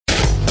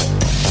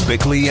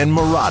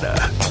Bickley+Marotta.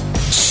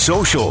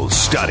 Social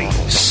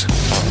Studies.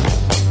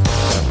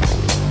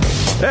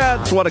 Yeah,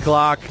 it's 1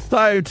 o'clock.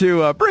 Time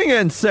to bring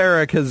in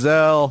Sarah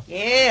Cazell.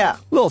 Yeah.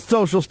 Little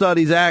social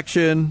studies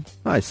action.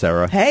 Hi,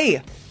 Sarah.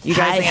 Hey. You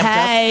guys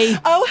Hey.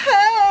 Oh,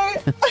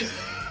 hey.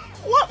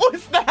 What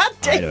was that, I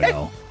Dave? don't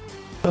know.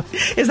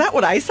 Is that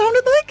what I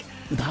sounded like?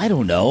 I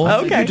don't know.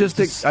 Okay.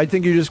 I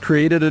think you just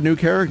created a new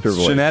character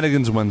voice.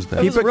 Shenanigans Wednesday.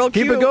 That was real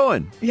Keep cute. it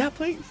going. Yeah,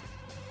 please.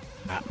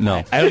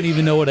 No. I don't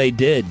even know what I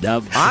did.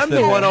 I'm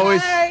the one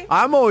always.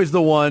 I'm always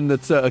the one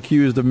that's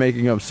accused of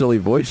making up silly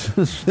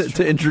voices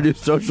to introduce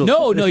social.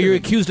 No, you're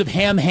accused of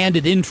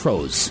ham-handed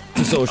intros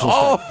to social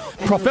stuff.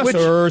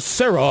 Professor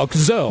Sarah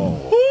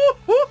Cazell.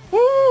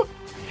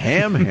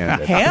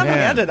 Ham-handed.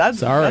 Ham-handed. That's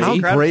Sorry. that's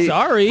incredible. Great.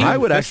 Sorry. I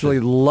would actually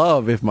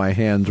love if my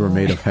hands were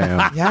made of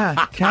ham.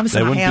 Yeah. Can I have They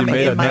some wouldn't ham be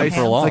made in of my ham for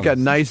hands? long. Like a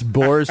nice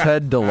boar's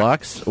head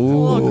deluxe. Ooh. A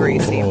little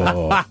greasy.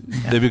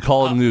 They'd be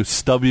calling you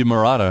Stubby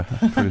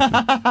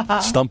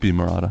Marotta. Stumpy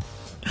Marotta.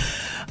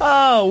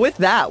 Oh, with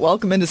that,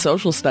 welcome into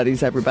Social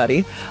Studies,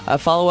 everybody.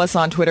 Follow us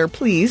on Twitter,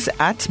 please,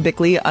 at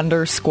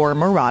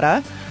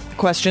Bickley_Marotta.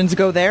 Questions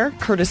go there,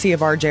 courtesy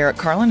of our Jarrett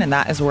Carlin, and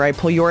that is where I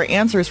pull your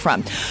answers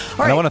from. All And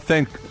right. I want to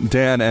thank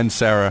Dan and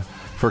Sarah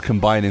for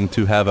combining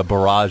to have a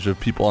barrage of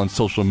people on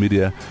social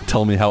media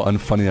tell me how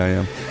unfunny I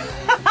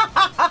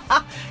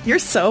am. You're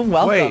so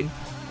welcome. Wait.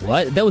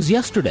 What? That was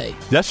yesterday.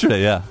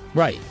 Yesterday, yeah.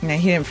 Right. Yeah,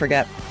 he didn't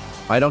forget.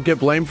 I don't get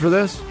blamed for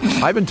this.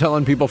 I've been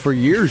telling people for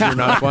years you're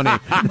not funny.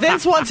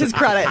 Vince wants his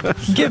credit.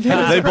 Give him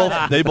his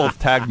credit. They both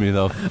tagged me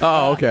though.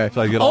 Oh, okay.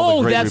 So I get all the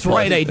Oh, great that's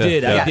replies. right. I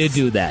did. Yeah. I did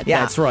do that. Yeah.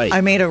 That's right. I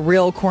made a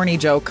real corny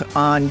joke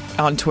on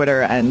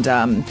Twitter, and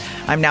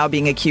I'm now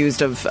being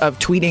accused of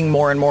tweeting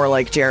more and more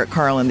like Jarrett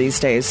Carlin these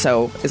days.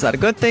 So is that a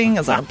good thing?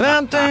 Is that a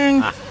bad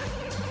thing?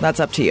 That's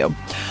up to you. All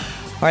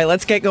right,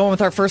 let's get going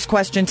with our first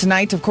question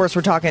tonight. Of course,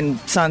 we're talking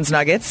Suns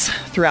Nuggets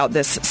throughout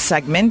this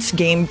segment.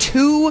 Game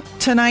 2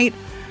 tonight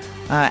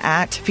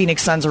at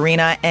Phoenix Suns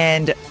Arena,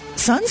 and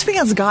Suns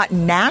fans got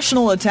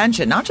national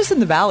attention, not just in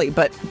the Valley,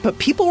 but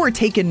people were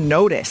taking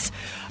notice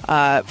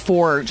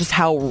for just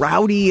how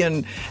rowdy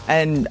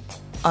and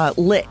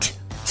lit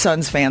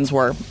Suns fans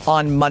were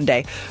on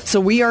Monday. So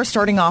we are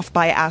starting off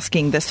by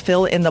asking this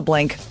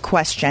fill-in-the-blank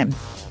question.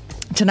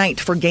 Tonight,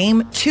 for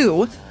Game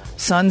 2,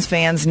 Suns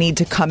fans need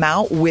to come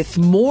out with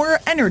more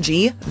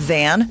energy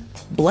than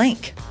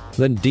blank.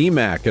 Then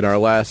DMAC in our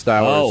last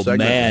hour Oh,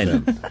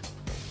 segment. man.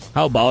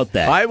 How about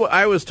that?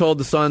 I was told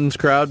the Suns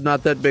crowd,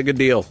 not that big a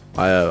deal.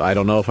 I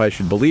don't know if I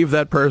should believe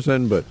that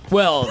person, but...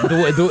 Well,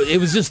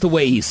 it was just the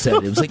way he said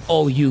it. It was like,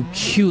 oh, you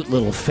cute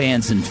little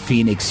fans in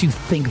Phoenix, you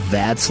think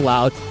that's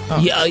loud? Oh.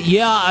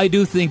 Yeah, I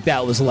do think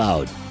that was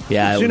loud.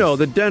 Yeah, you know,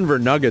 the Denver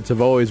Nuggets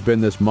have always been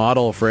this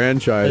model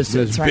franchise,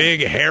 this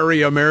big,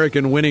 hairy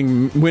American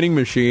winning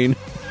machine.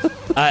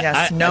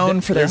 Yes,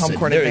 known for their home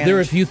court advantage. There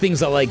are a few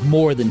things I like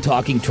more than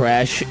talking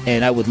trash,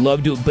 and I would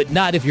love to, but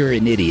not if you're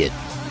an idiot.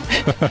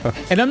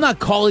 And I'm not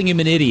calling him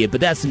an idiot, but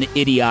that's an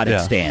idiotic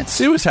stance.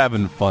 He was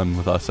having fun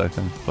with us, I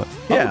think. But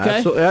Yeah,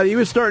 okay. so, he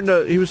was starting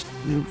to. He was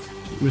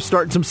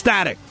starting some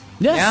static.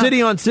 Yeah.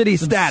 City on city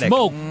static.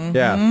 Smoke.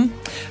 Yeah.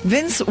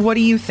 Vince, what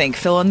do you think?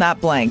 Fill in that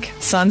blank.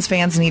 Suns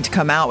fans need to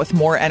come out with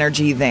more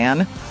energy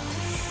than...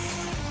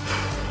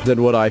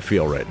 Than what I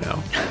feel right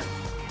now.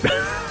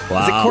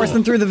 Wow. Is it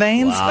coursing through the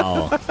veins?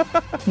 Wow.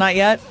 Not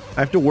yet?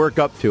 I have to work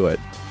up to it.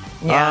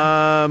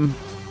 Yeah.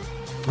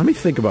 Let me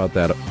think about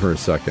that for a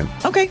second.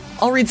 Okay,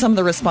 I'll read some of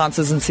the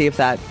responses and see if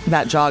that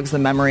jogs the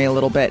memory a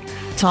little bit.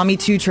 Tommy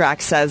Two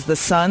Track says the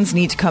Suns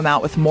need to come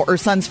out with more, or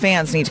Suns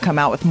fans need to come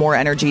out with more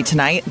energy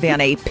tonight than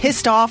a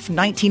pissed off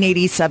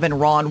 1987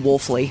 Ron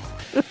Wolfley.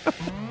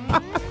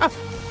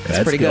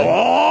 That's pretty good.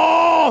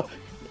 Oh!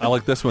 I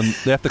like this one.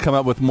 They have to come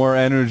out with more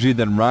energy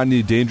than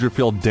Rodney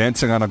Dangerfield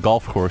dancing on a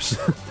golf course.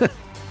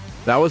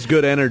 That was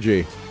good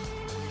energy.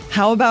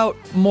 How about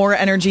more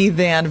energy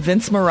than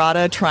Vince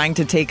Marotta trying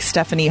to take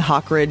Stephanie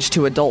Hawkridge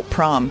to adult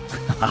prom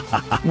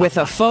with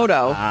a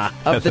photo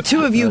of the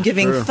two of you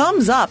giving true.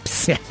 thumbs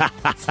ups?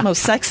 It's the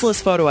most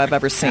sexless photo I've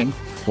ever seen.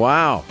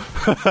 Wow.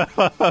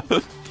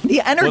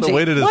 The energy. What a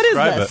way to What is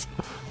describe this?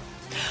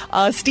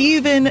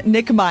 Stephen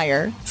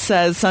Nickmeyer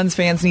says Suns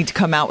fans need to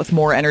come out with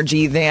more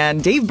energy than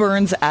Dave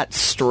Burns at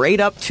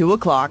straight up 2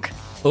 o'clock.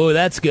 Oh,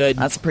 that's good.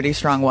 That's a pretty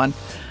strong one.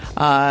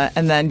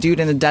 And then Dude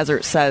in the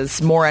Desert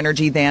says more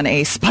energy than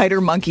a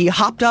spider monkey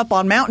hopped up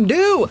on Mountain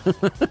Dew.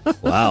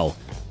 Wow.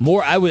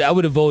 More. I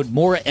would have voted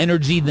more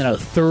energy than a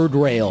third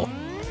rail.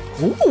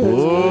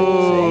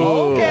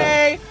 Ooh.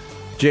 Okay.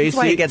 That's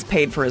why he JC, gets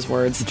paid for his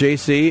words.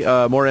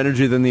 JC, more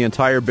energy than the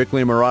entire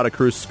Bickley+Marotta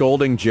crew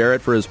scolding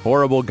Jarrett for his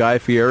horrible Guy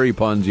Fieri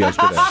puns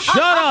yesterday. Shut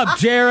up,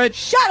 Jarrett.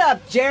 Shut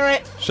up,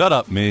 Jarrett. Shut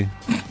up, me.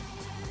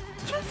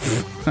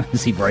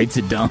 As he writes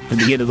it down for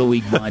the end of the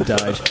week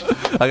montage.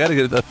 I got to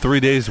get 3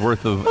 days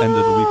worth of end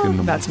of the week in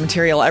the That's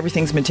material.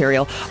 Everything's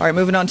material. All right,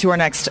 moving on to our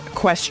next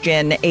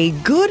question. A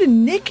good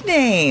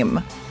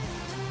nickname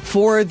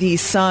for the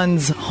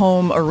Suns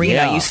home arena.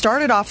 Yeah. You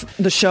started off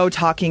the show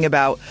talking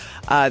about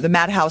the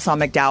Madhouse on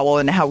McDowell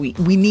and how we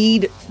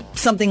need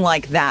something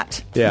like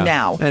that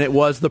now. And it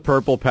was the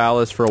Purple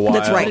Palace for a while.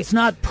 That's right. But it's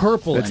not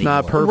purple It's anymore.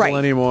 not purple Right.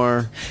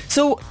 anymore.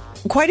 So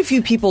quite a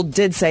few people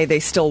did say they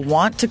still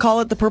want to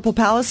call it the Purple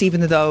Palace,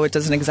 even though it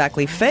doesn't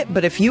exactly fit.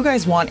 But if you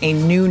guys want a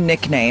new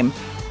nickname,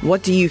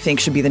 what do you think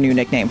should be the new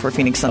nickname for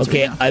Phoenix Suns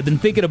Okay, Arena? I've been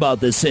thinking about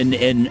this, and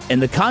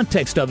the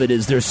context of it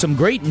is there's some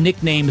great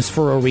nicknames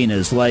for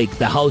arenas, like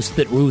the house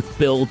that Ruth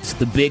built,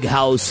 the big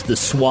house, the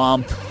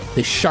swamp,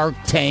 the Shark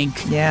Tank.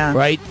 Yeah.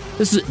 Right?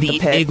 This is the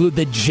pit. Igloo,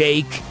 the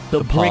Jake,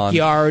 the pond.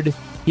 Brickyard.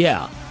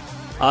 Yeah.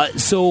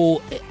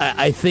 So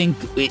I think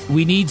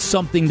we need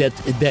something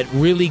that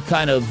really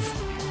kind of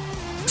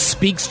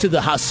speaks to the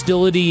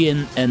hostility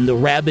and the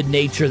rabid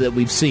nature that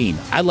we've seen.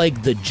 I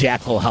like the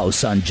Jackal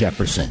House on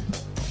Jefferson.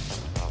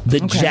 The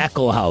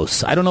Jackal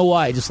House. I don't know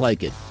why. I just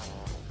like it.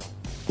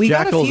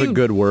 Jackal's a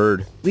good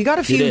word. We got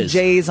a few is.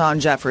 J's on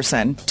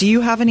Jefferson. Do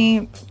you have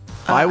any?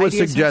 I was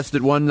ideas?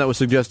 suggested, one that was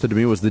suggested to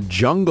me was the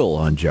Jungle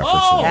on Jefferson.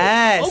 Oh,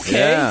 Yes. okay.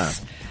 Yeah.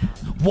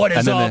 What is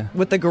And then up?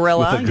 With the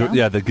gorilla.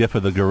 the gif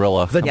of the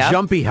gorilla. The Yep.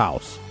 Jumpy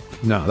House.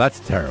 No, that's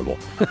terrible.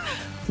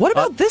 What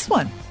about this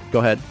one? Go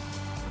ahead.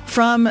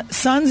 From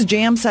Sun's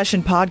Jam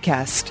Session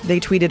podcast, they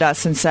tweeted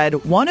us and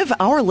said, one of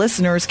our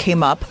listeners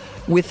came up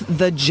with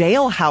the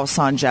jailhouse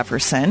on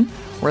Jefferson,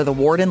 where the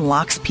warden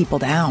locks people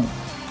down.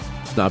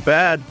 It's not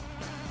bad.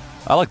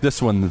 I like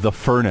this one, the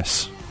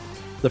furnace.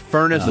 The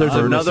Furnace. There's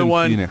Furnace another in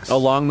one Phoenix.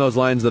 along those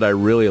lines that I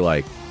really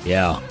like.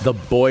 Yeah. The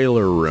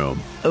Boiler Room.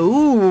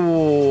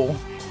 Ooh.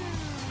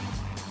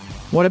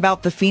 What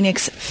about the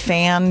Phoenix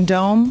Fan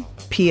Dome?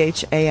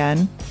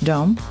 PHAN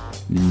Dome?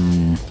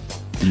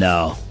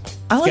 No.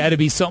 I It's like- got to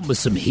be something with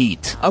some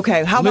heat.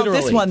 Okay, how about this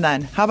Literally. one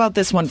then? How about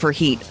this one for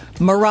heat?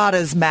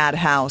 Marotta's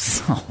Madhouse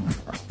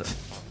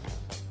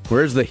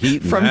Where's the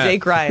heat in from that?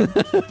 Jake Ryan.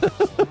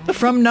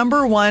 From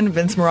number one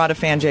Vince Marotta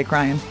fan Jake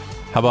Ryan.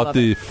 How about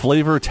the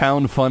Flavor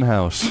Town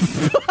Funhouse?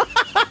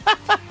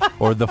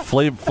 Or the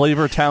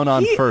Flavor Town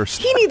on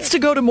First? He needs to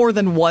go to more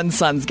than one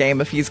Suns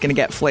game if he's going to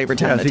get Flavor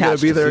Town Yeah, is he going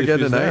attached. to be there See if again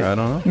he's tonight? there, I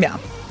don't know. Yeah.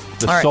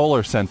 The All right.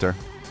 Solar Center.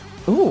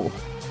 Ooh,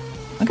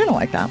 I kind of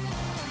like that.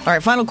 All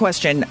right, final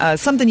question.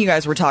 Something you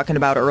guys were talking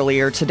about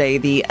earlier today,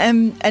 the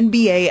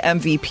NBA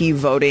MVP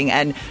voting,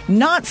 and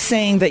not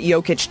saying that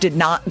Jokic did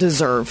not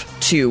deserve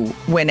to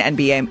win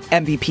NBA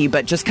MVP,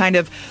 but just kind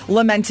of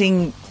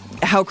lamenting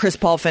how Chris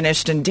Paul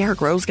finished and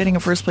Derrick Rose getting a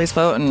first place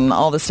vote and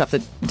all this stuff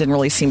that didn't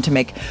really seem to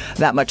make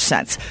that much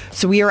sense.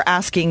 So we are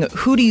asking,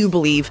 who do you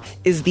believe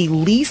is the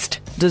least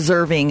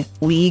deserving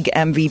league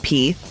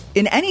MVP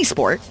in any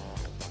sport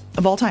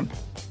of all time?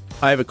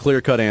 I have a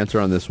clear-cut answer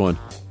on this one.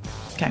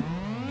 Okay.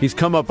 He's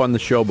come up on the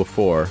show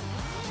before.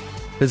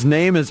 His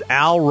name is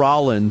Al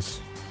Rollins.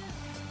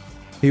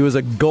 He was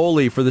a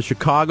goalie for the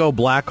Chicago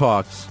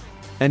Blackhawks,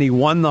 and he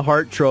won the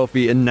Hart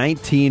Trophy in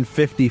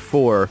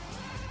 1954,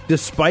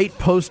 despite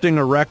posting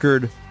a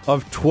record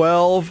of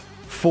 12,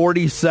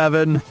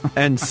 47,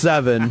 and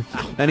 7,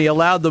 and he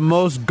allowed the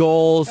most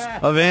goals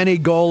of any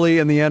goalie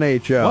in the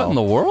NHL. What in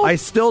the world? I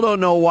still don't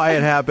know why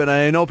it happened.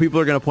 I know people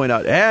are going to point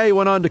out, hey, he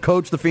went on to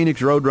coach the Phoenix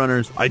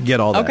Roadrunners. I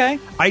get all that. Okay.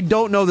 I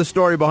don't know the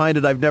story behind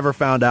it. I've never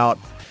found out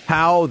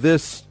how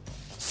this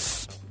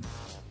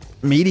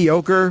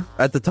mediocre,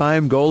 at the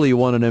time, goalie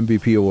won an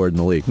MVP award in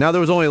the league. Now,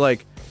 there was only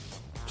like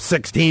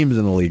 6 teams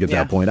in the league at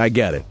Yeah. that point. I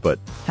get it, but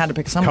Had to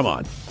pick someone. come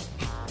on.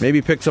 Maybe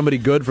pick somebody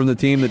good from the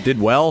team that did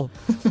well.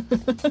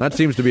 That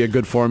seems to be a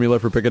good formula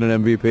for picking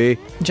an MVP.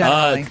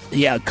 Generally.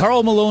 Yeah,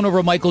 Karl Malone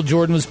over Michael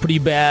Jordan was pretty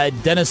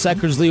bad. Dennis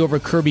Eckersley over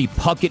Kirby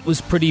Puckett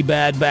was pretty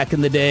bad back in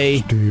the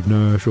day. Steve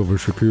Nash over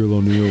Shaquille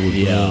O'Neal was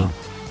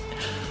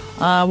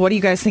Yeah. What do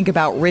you guys think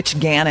about Rich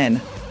Gannon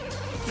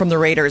from the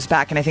Raiders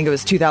back in, I think it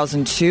was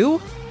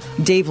 2002?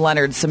 Dave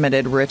Leonard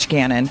submitted Rich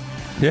Gannon,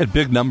 He had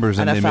big numbers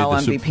and they made NFL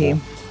the Super MVP.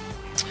 Bowl.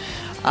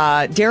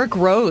 Derrick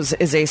Rose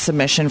is a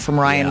submission from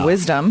Ryan Yeah.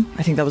 Wisdom.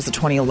 I think that was the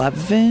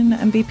 2011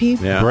 MVP.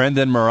 Yeah.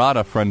 Brandon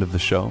Marotta, friend of the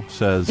show,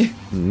 says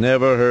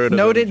Never heard of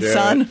Noted him, Jared.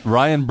 son.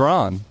 Ryan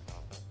Braun.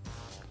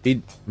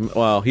 He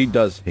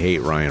does hate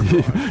Ryan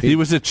Braun. He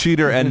was a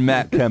cheater, and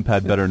Matt Kemp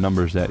had better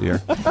numbers that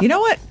year. You know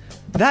what?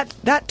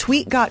 That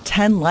tweet got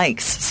 10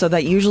 likes, so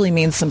that usually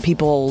means some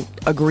people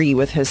agree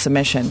with his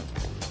submission.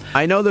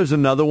 I know there's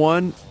another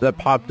one that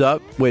popped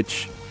up,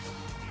 which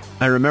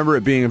I remember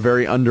it being a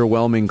very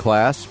underwhelming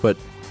class, but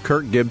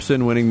Kirk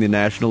Gibson winning the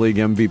National League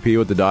MVP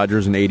with the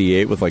Dodgers in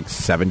 '88 with like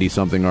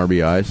 70-something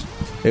RBIs.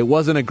 It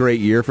wasn't a great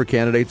year for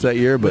candidates that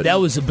year, but that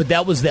was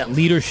that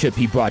leadership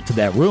he brought to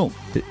that room.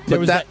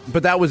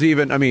 but that was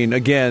even. I mean,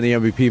 again, the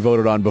MVP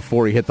voted on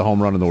before he hit the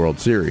home run in the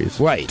World Series.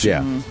 Right.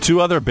 Yeah. Two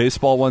other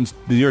baseball ones.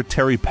 The year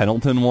Terry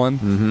Pendleton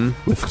won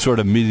with sort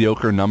of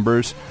mediocre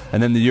numbers,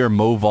 and then the year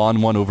Mo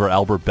Vaughn won over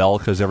Albert Bell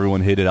because everyone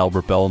hated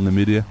Albert Bell in the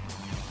media.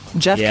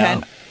 Jeff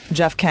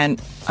Kent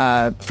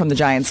from the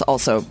Giants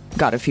also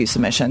got a few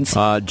submissions.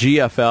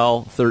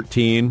 GFL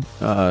 13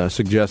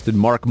 suggested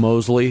Mark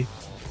Mosley,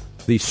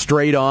 the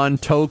straight-on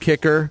toe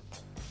kicker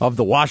of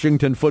the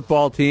Washington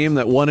football team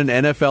that won an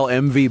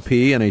NFL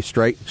MVP in a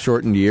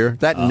strike-shortened year?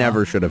 That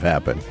never should have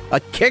happened. A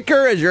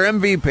kicker as your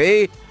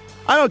MVP?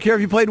 I don't care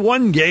if you played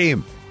one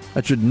game.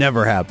 That should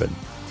never happen.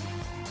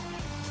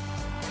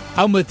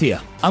 I'm with you.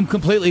 I'm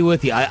completely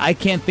with you. I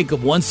can't think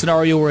of one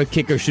scenario where a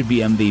kicker should be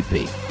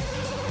MVP.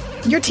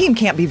 Your team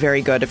can't be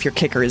very good if your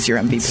kicker is your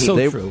MVP.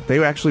 So true.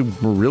 They actually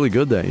were really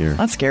good that year.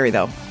 That's scary,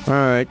 though. All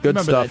right, good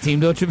Remember stuff. that team,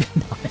 don't you?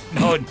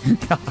 No.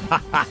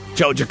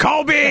 Joe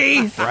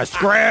Jacoby, Russ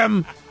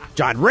Grimm,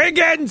 John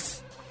Riggins,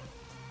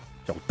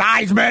 Joe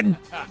Theismann,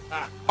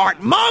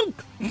 Art Monk.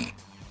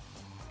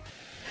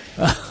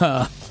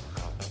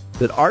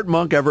 Did Art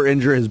Monk ever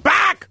injure his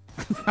back?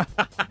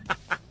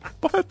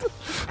 What?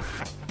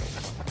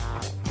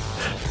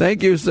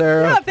 Thank you,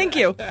 Sarah. Yeah, thank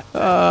you.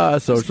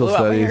 Social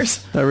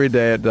studies every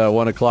day at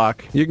 1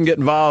 o'clock. You can get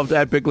involved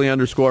at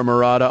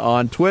Bickley_Marotta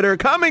on Twitter.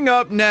 Coming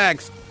up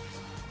next,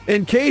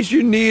 in case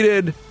you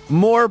needed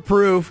more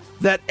proof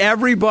that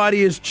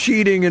everybody is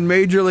cheating in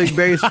Major League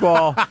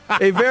Baseball,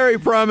 a very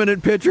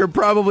prominent pitcher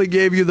probably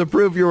gave you the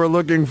proof you were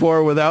looking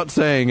for without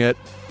saying it.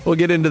 We'll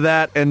get into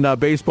that and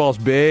baseball's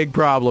big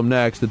problem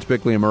next. It's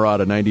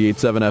Bickley+Marotta,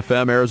 98.7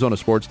 FM, Arizona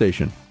Sports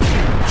Station.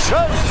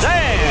 Shazam!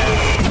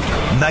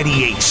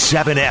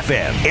 98.7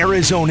 FM,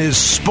 Arizona's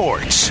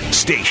sports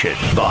station.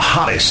 The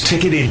hottest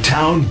ticket in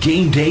town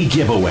game day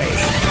giveaway.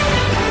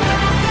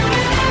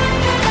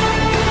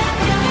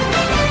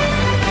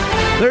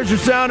 There's your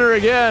sounder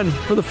again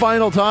for the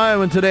final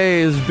time in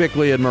today's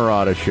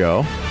Bickley+Marotta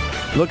show.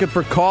 Looking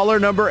for caller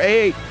number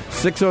 8,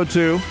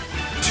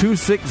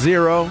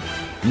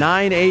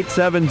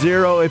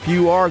 602-260-9870. If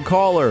you are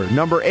caller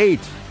number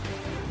 8,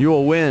 you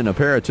will win a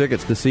pair of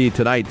tickets to see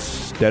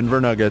tonight's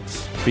Denver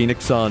Nuggets,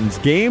 Phoenix Suns,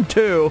 Game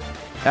 2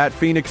 at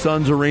Phoenix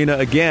Suns Arena.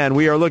 Again,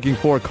 we are looking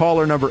for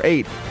caller number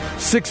 8,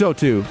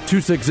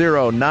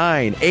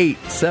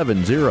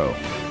 602-260-9870.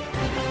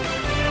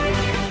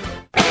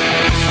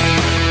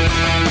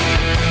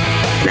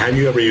 Have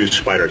you ever used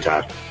spider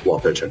tack while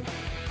pitching?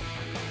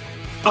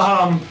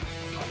 I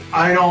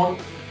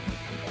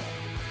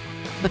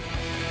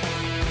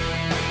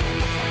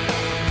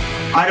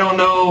don't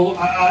know.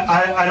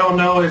 I don't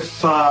know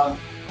if I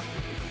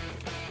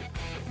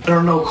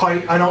don't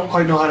quite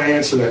know how to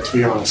answer that, to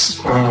be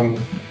honest. I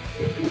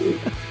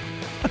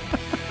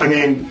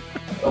mean,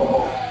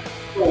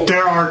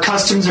 there are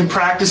customs and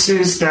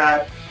practices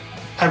that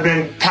have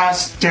been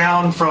passed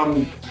down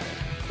from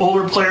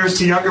older players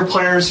to younger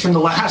players, from the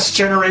last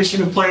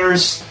generation of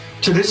players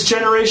to this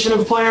generation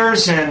of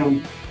players,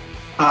 and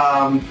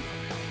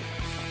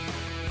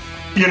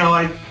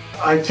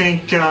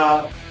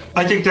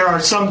I think there are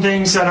some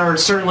things that are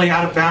certainly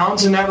out of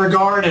bounds in that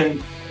regard,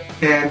 and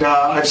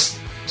I've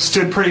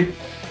stood pretty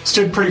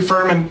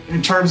firm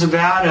in terms of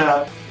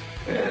that,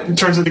 in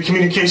terms of the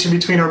communication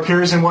between our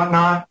peers and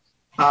whatnot.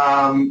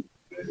 And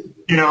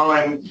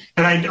I,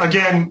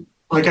 again,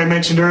 like I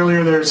mentioned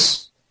earlier,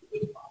 there's,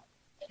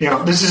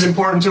 this is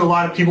important to a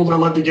lot of people that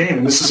love the game,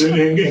 and this is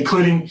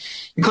including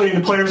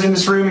the players in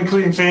this room,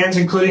 including fans,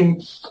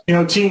 including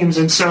teams.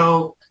 And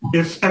so,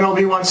 if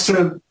MLB wants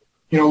to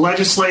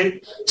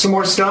legislate some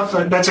more stuff,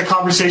 that's a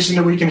conversation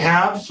that we can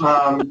have,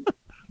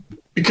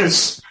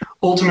 because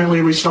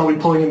ultimately we should all be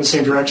pulling in the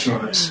same direction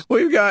on this.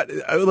 We've got,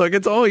 look,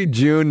 it's only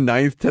June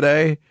 9th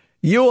today.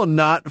 You will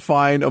not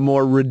find a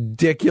more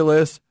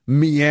ridiculous,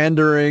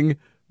 meandering,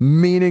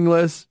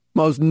 meaningless,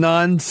 most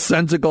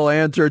nonsensical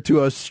answer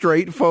to a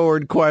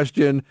straightforward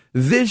question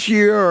this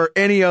year or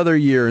any other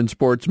year in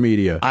sports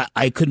media.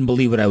 I couldn't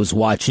believe what I was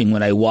watching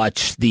when I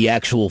watched the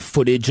actual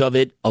footage of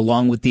it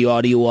along with the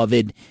audio of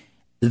it.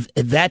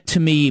 That to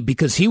me,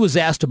 because he was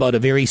asked about a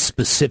very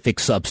specific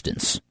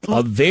substance,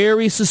 I just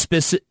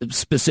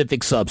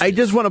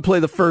want to play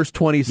the first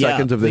 20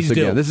 seconds of this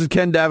again. This is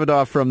Ken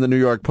Davidoff from the New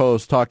York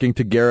Post talking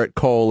to Garrett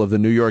Cole of the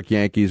New York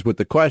Yankees with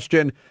the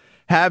question,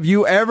 have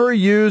you ever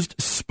used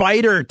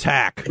spider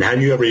tack? And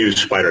have you ever used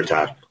spider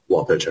tack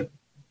while pitching?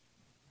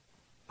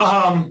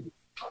 I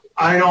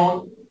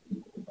don't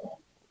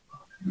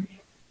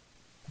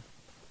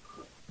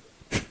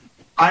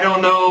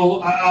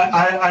know.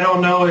 I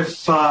don't know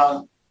if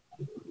I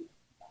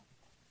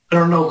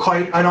don't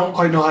quite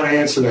know how to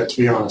answer that, to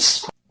be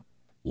honest.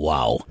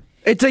 Wow.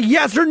 It's a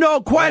yes or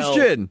no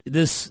question. Well,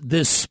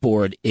 this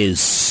sport is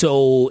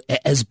so.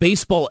 Has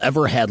baseball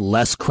ever had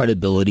less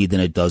credibility than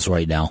it does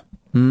right now?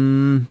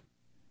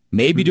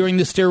 Maybe during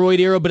the steroid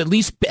era, but at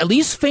least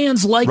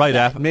fans like right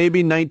that. After,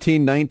 maybe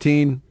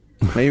 1919,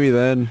 maybe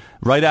then.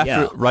 Right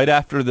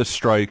after the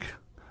strike.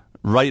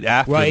 Right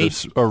after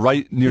this, or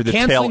right near the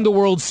canceling tail. the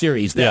World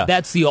Series.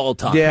 That's the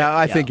all-time. Yeah,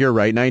 I think you're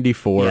right.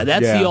 94. Yeah,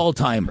 that's the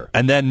all-timer.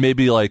 And then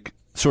maybe like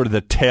sort of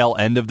the tail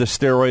end of the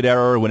steroid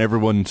era when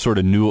everyone sort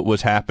of knew it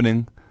was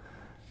happening.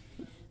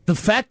 The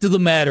fact of the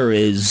matter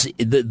is,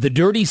 the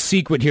dirty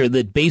secret here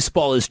that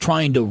baseball is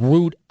trying to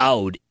root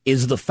out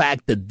is the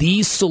fact that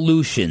these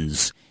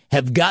solutions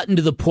have gotten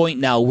to the point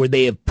now where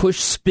they have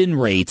pushed spin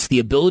rates, the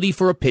ability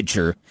for a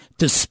pitcher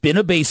to spin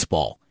a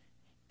baseball,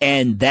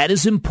 And that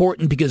is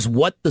important because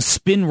what the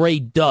spin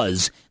rate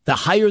does, the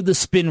higher the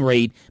spin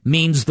rate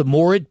means the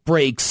more it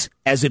breaks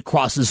as it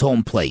crosses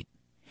home plate.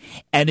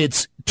 And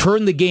it's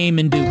turned the game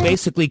into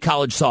basically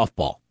college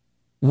softball,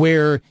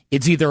 where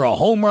it's either a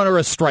home run or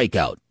a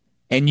strikeout,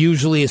 and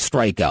usually a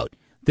strikeout.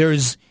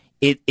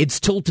 It's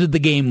tilted the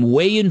game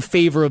way in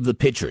favor of the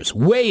pitchers,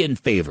 way in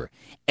favor.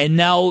 And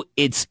now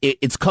it's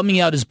coming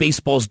out as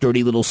baseball's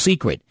dirty little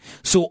secret.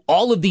 So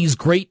all of these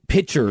great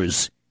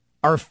pitchers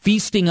are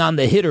feasting on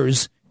the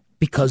hitters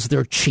because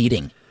they're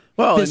cheating.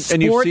 Well,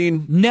 and you've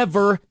seen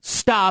never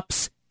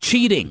stops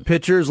cheating.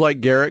 Pitchers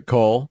like Garrett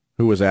Cole,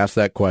 who was asked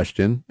that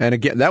question, and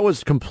again, that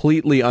was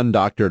completely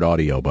undoctored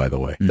audio, by the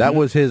way. Mm-hmm. That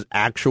was his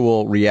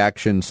actual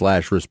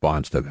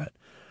reaction/response to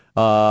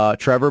that.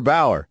 Trevor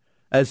Bauer,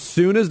 as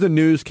soon as the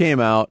news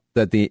came out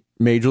that the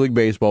Major League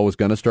Baseball was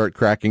going to start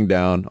cracking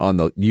down on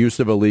the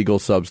use of illegal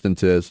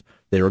substances,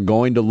 they were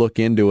going to look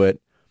into it.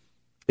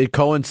 It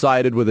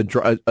coincided with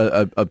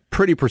a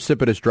pretty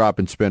precipitous drop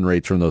in spin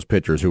rates from those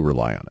pitchers who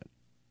rely on it.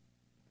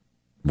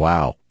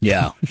 Wow.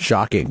 Yeah.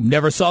 Shocking.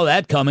 Never saw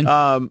that coming.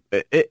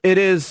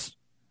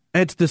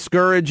 It's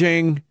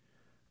discouraging.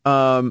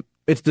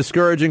 It's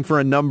discouraging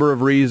for a number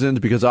of reasons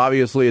because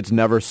obviously it's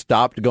never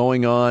stopped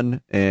going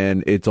on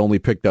and it's only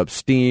picked up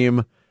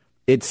steam.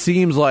 It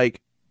seems like,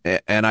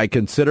 and I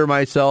consider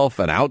myself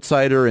an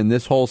outsider in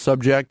this whole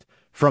subject,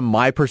 from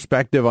my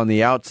perspective on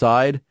the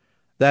outside,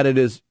 that it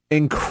is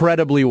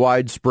incredibly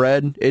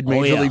widespread in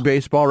Major League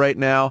Baseball right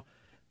now.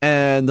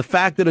 And the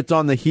fact that it's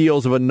on the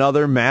heels of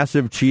another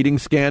massive cheating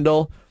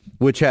scandal,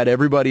 which had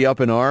everybody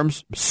up in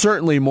arms,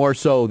 certainly more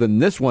so than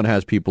this one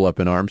has people up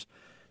in arms,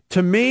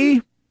 to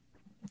me,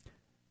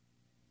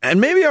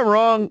 and maybe I'm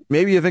wrong,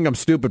 maybe you think I'm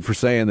stupid for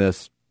saying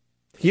this,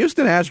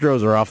 Houston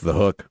Astros are off the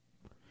hook.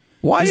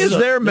 Why is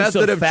their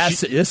method of...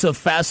 This is a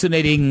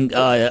fascinating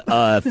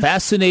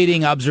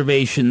fascinating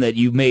observation that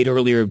you made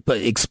earlier, but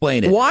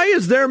explain it. Why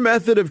is their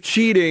method of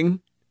cheating,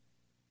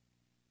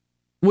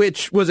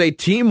 which was a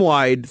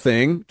team-wide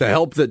thing to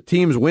help the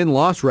team's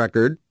win-loss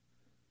record,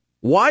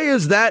 why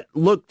is that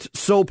looked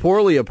so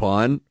poorly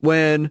upon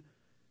when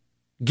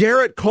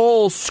Garrett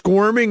Cole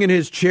squirming in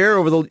his chair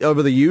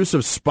over the use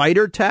of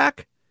spider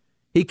tack?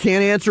 He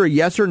can't answer a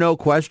yes or no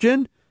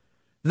question.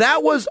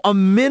 That was a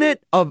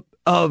minute of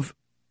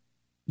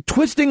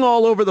twisting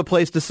all over the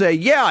place to say,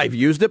 yeah, I've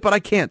used it, but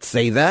I can't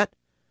say that.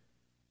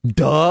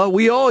 Duh,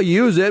 we all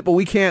use it, but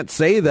we can't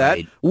say that.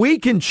 Right. We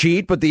can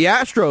cheat, but the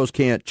Astros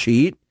can't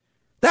cheat.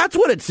 That's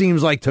what it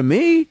seems like to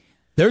me.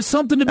 There's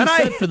something to be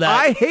said for that.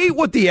 I hate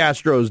what the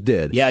Astros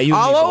did. Yeah,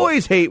 I'll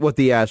always hate what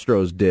the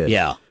Astros did.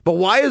 Yeah. But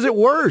why is it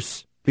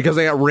worse? Because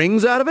they got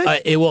rings out of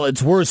it? Well,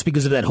 it's worse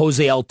because of that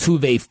Jose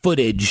Altuve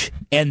footage,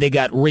 and they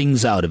got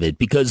rings out of it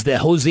because the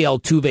Jose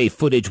Altuve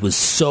footage was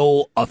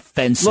so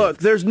offensive. Look,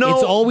 it's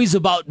always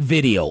about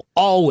video,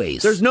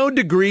 always. There's no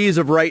degrees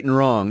of right and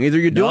wrong. Either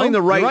you're doing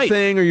the right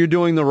thing or you're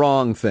doing the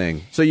wrong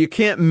thing. So you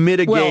can't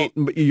mitigate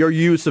your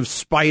use of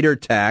spider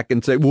tack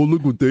and say, well,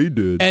 look what they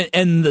did.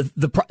 And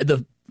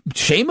the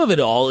shame of it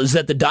all is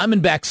that the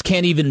Diamondbacks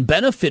can't even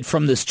benefit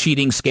from this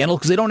cheating scandal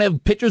because they don't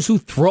have pitchers who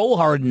throw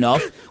hard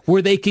enough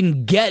where they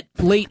can get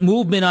late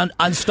movement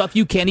on stuff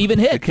you can't even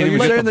hit. They can't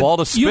even get the ball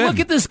to spin. You look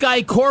at this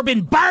guy,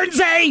 Corbin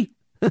Burns,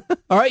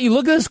 all right, you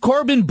look at this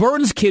Corbin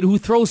Burns kid who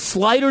throws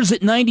sliders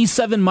at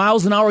 97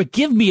 miles an hour.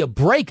 Give me a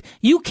break.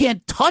 You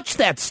can't touch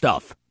that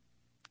stuff.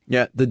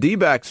 Yeah, the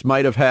D-backs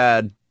might have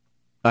had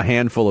a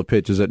handful of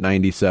pitches at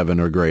 97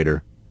 or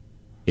greater.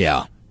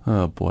 Yeah.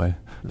 Oh, boy,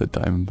 the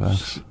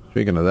Diamondbacks.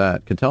 Speaking of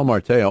that, Ketel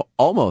Marte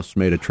almost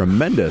made a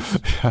tremendous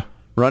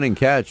running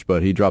catch,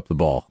 but he dropped the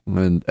ball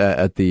and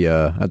at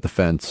the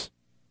fence.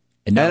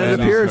 And it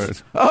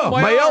appears,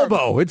 my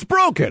elbow, it's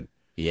broken.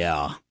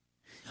 Yeah.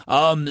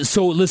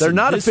 So listen, they're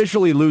not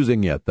officially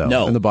losing yet,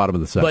 though. In the bottom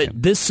of the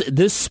second. But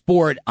this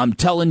sport, I'm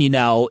telling you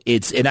now,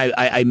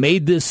 I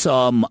made this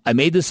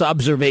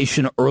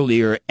observation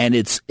earlier, and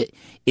it's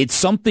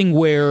something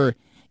where.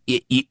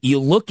 You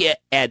look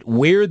at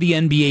where the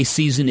NBA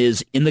season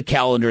is in the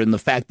calendar and the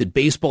fact that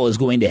baseball is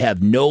going to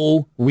have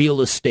no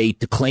real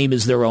estate to claim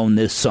as their own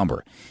this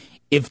summer.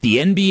 If the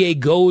NBA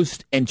goes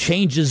and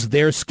changes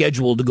their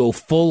schedule to go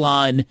full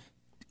on,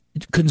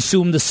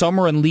 consume the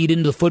summer and lead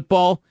into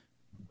football,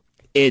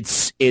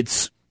 it's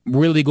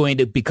really going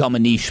to become a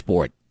niche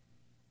sport.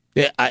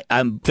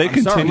 I'm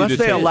sorry, unless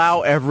they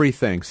allow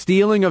everything.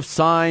 Stealing of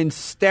signs,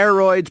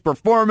 steroids,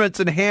 performance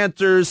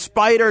enhancers,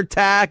 spider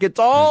tack, it's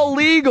all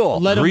legal.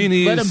 Let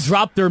them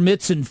drop their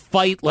mitts and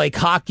fight like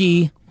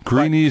hockey.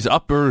 Greenies,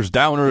 uppers,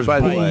 downers,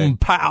 boom,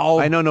 pow.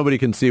 I know nobody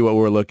can see what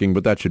we're looking,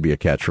 but that should be a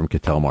catch from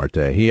Ketel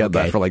Marte. He had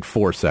that for like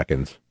 4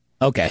 seconds.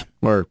 Okay.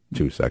 Or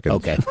 2 seconds.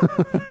 Okay.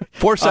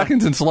 4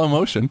 seconds in slow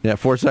motion. Yeah,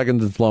 4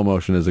 seconds in slow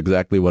motion is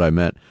exactly what I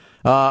meant.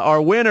 Our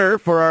winner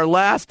for our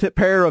last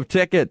pair of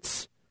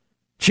tickets,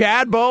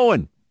 Chad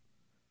Bowen.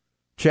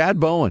 Chad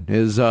Bowen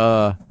is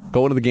going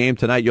to the game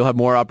tonight. You'll have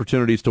more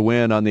opportunities to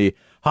win on the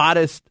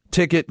hottest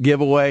ticket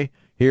giveaway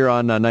here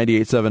on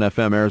 98.7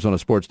 FM, Arizona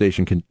Sports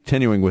Station,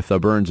 continuing with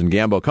Burns and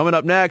Gambo. Coming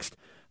up next,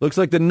 Looks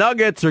like the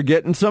Nuggets are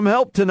getting some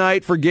help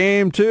tonight for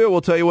Game 2.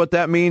 We'll tell you what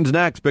that means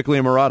next.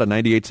 Bickley+Marotta,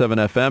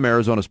 98.7 FM,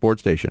 Arizona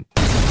Sports Station.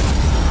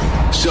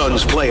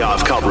 Suns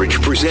playoff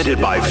coverage presented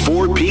by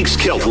Four Peaks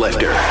Kilt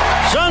Lifter.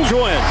 Suns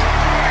win.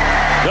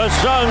 The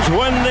Suns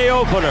win the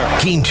opener.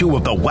 Game 2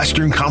 of the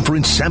Western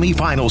Conference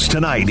semifinals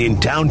tonight in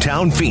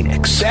downtown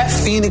Phoenix. That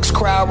Phoenix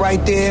crowd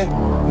right there,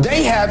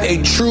 they have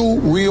a true,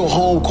 real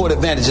home court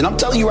advantage. And I'm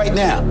telling you right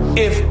now,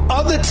 if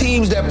other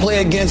teams that play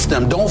against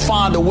them don't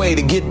find a way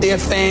to get their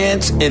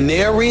fans in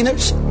their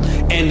arenas,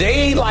 and they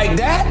ain't like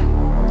that,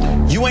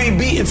 you ain't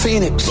beating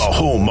Phoenix. The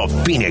home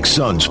of Phoenix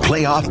Suns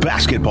playoff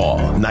basketball.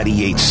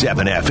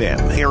 98.7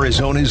 FM,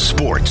 Arizona's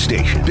sports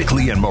station.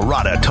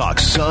 Bickley+Marotta talk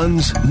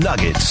Suns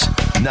Nuggets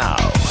now.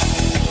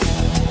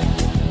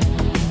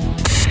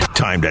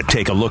 Time to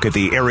take a look at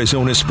the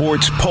Arizona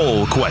Sports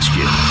Poll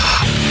question.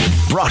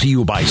 Brought to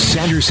you by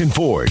Sanderson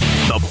Ford.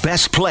 The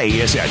best play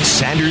is at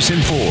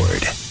Sanderson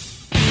Ford.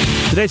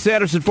 Today's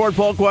Sanderson Ford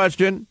poll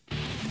question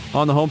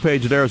on the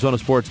homepage at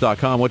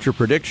arizonasports.com. What's your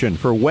prediction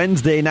for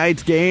Wednesday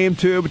night's Game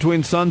 2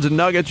 between Suns and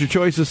Nuggets? Your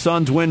choice is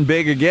Suns win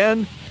big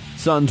again,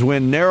 Suns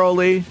win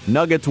narrowly,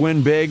 Nuggets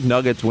win big,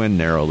 Nuggets win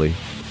narrowly.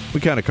 We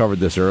kind of covered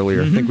this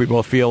earlier. I think we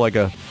both feel like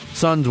a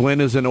Suns win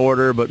is in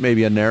order, but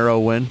maybe a narrow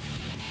win.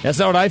 That's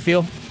not what I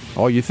feel.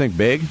 Oh, you think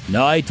big?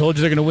 No, I told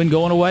you they're going to win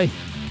going away.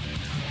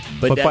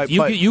 But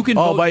you can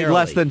vote by narrowly.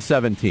 Less than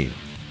 17.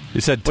 You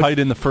said tight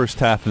in the first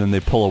half, and then they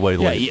pull away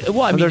late. Yeah,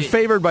 well, I mean, they're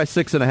favored by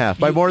 6.5.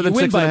 By more than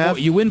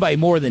 6.5? You win by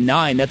more than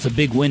 9. That's a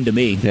big win to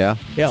me. Yeah?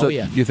 Yeah, so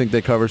yeah. You think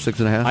they cover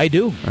 6.5? I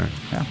do. All right.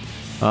 Yeah.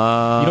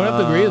 You don't have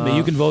to agree with me.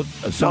 You can vote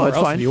somewhere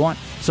else fine. if you want.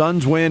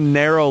 Suns win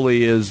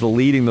narrowly is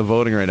leading the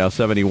voting right now,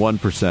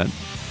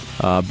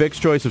 71%. Big's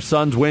choice of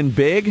Suns win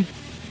big,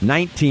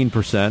 19%.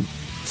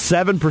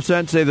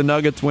 7% say the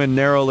Nuggets win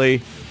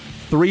narrowly.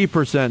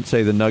 3%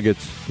 say the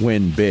Nuggets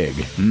win big.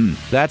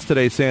 That's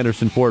today's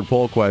Sanderson Ford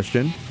poll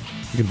question.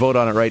 You can vote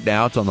on it right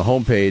now. It's on the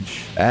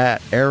homepage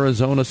at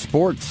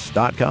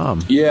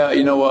arizonasports.com. Yeah,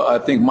 you know what? I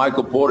think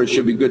Michael Porter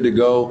should be good to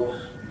go.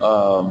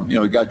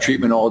 He got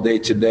treatment all day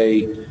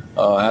today.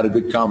 Had a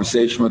good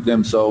conversation with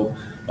him. So,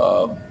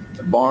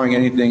 barring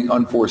anything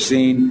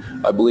unforeseen,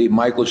 I believe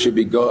Michael should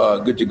be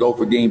good to go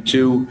for Game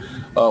 2.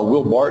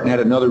 Will Barton had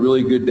another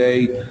really good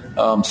day.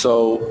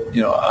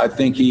 I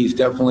think he's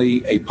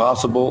definitely a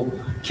possible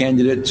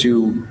candidate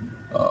to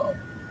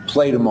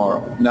play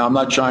tomorrow. Now, I'm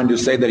not trying to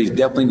say that he's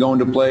definitely going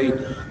to play.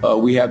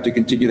 We have to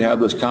continue to have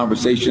those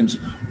conversations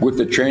with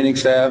the training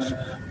staff.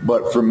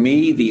 But for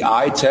me, the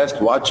eye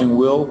test, watching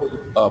Will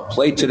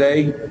play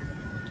today,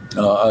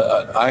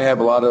 I have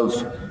a lot of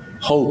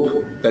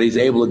hope that he's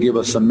able to give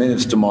us some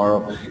minutes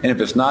tomorrow. And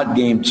if it's not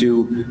Game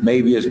 2,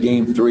 maybe it's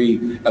Game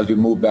 3 as we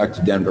move back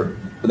to Denver.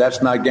 But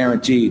that's not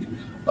guaranteed.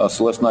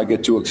 So let's not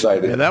get too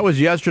excited. Yeah, that was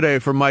yesterday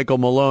for Michael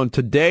Malone.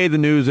 Today, the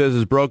news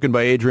is broken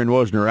by Adrian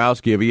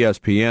Wojnarowski of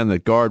ESPN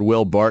that guard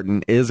Will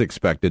Barton is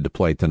expected to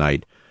play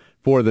tonight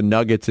for the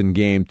Nuggets in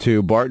Game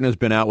 2. Barton has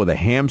been out with a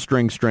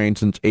hamstring strain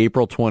since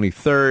April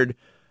 23rd,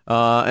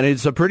 and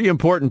it's a pretty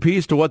important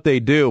piece to what they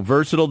do.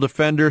 Versatile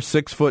defender,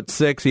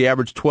 6'6". He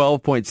averaged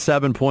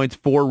 12.7 points,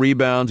 4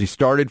 rebounds. He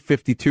started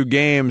 52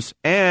 games,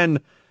 and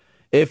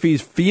if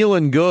he's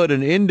feeling good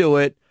and into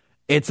it,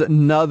 it's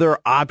another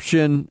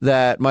option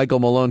that Michael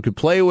Malone could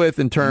play with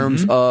in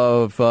terms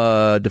of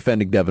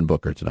defending Devin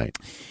Booker tonight.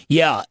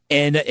 Yeah,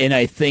 and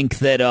I think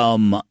that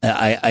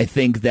I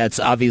think that's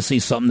obviously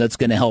something that's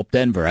going to help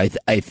Denver. I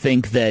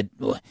think that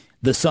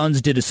the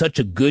Suns did such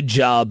a good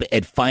job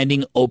at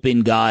finding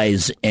open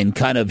guys and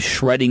kind of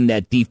shredding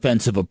that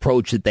defensive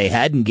approach that they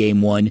had in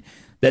Game 1.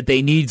 That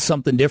they need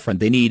something different.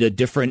 They need a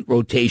different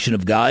rotation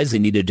of guys. They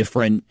need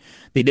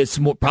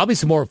probably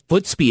some more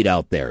foot speed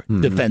out there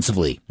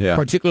defensively,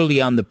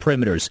 particularly on the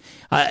perimeters.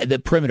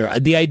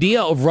 The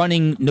idea of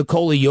running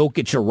Nikola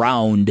Jokic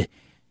around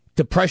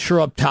to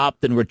pressure up top,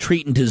 then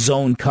retreat into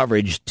zone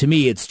coverage. To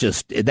me, it's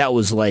just that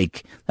was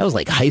like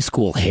high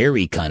school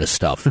Harry kind of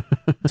stuff.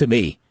 To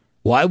me,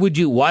 why would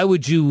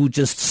you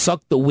just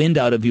suck the wind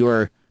out of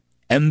your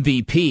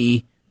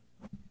MVP?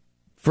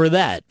 For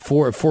that,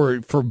 for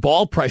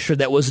ball pressure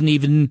that wasn't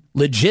even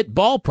legit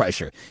ball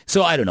pressure.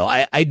 So I don't know.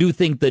 I do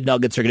think the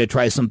Nuggets are going to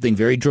try something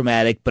very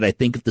dramatic, but I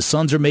think if the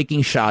Suns are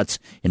making shots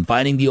and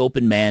finding the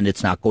open man,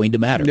 it's not going to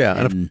matter. Yeah,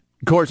 and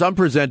of course, I'm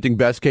presenting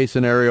best case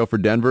scenario for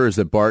Denver is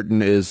that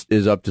Barton is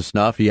up to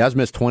snuff. He has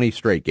missed 20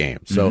 straight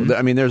games, so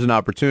there's an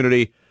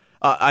opportunity.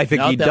 I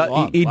think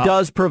he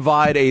does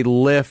provide a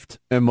lift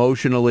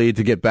emotionally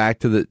to get back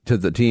to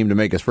the team to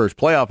make his first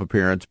playoff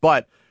appearance,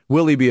 but.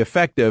 Will he be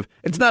effective?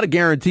 It's not a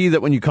guarantee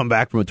that when you come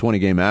back from a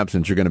 20-game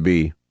absence, you're going to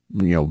be,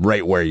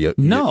 right where you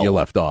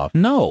left off.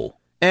 No.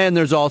 And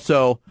there's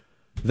also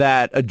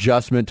that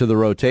adjustment to the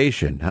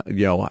rotation.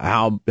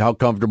 How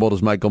comfortable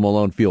does Michael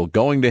Malone feel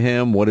going to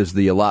him? What is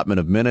the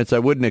allotment of minutes? I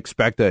wouldn't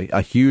expect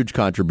a huge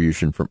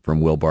contribution from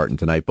Will Barton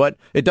tonight, but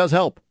it does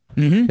help.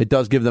 It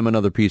does give them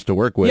another piece to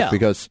work with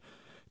because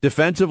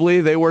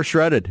defensively they were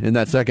shredded in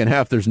that second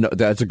half.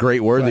 That's a great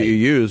word that you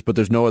use, but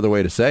there's no other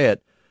way to say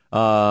it.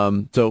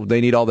 So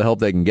they need all the help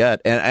they can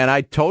get. And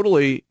I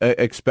totally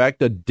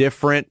expect a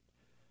different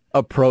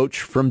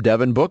approach from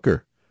Devin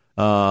Booker.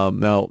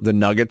 Now, the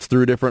Nuggets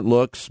threw different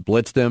looks,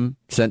 blitzed him,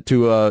 sent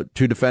two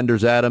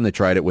defenders at him. They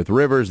tried it with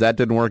Rivers. That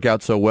didn't work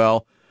out so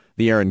well.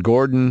 The Aaron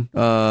Gordon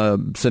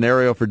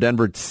scenario for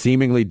Denver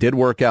seemingly did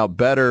work out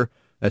better,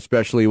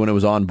 especially when it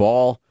was on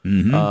ball.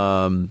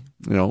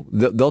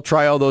 They'll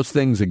try all those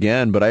things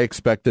again, but I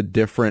expect a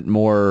different,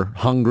 more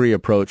hungry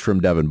approach from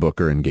Devin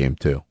Booker in Game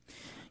 2.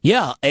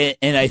 Yeah,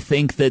 and I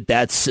think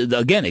that's,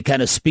 again, it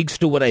kind of speaks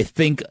to what I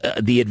think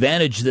the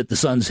advantage that the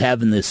Suns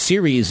have in this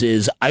series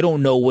is. I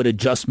don't know what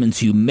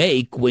adjustments you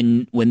make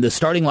when the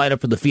starting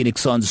lineup for the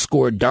Phoenix Suns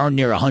scored darn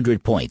near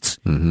 100 points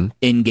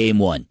in Game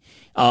 1,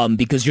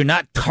 because you're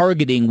not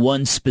targeting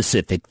one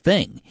specific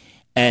thing.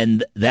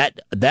 And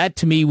that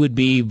to me would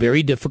be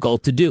very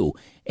difficult to do.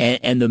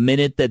 And the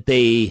minute that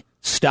they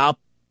stop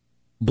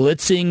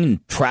blitzing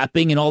and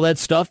trapping and all that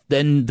stuff,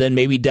 then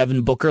maybe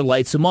Devin Booker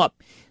lights them up.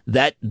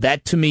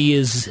 That to me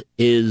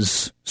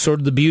is sort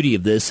of the beauty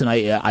of this, and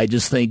I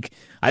think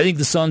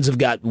the Suns have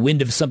got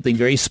wind of something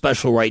very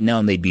special right now,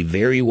 and they'd be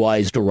very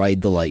wise to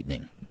ride the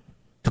lightning,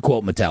 to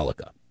quote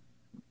Metallica.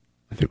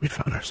 I think we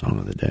found our song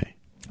of the day.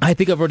 I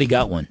think I've already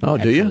got one. Oh,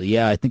 actually. Do you?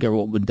 Yeah, I think I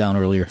wrote one down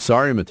earlier.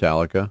 Sorry,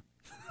 Metallica.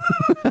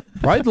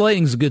 Ride the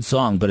Lightning's a good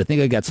song, but I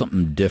think I got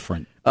something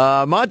different.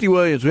 Monty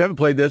Williams, we haven't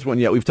played this one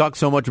yet. We've talked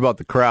so much about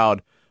the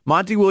crowd.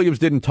 Monty Williams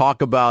didn't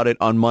talk about it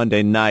on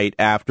Monday night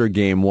after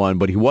Game 1,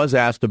 but he was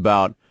asked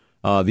about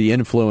the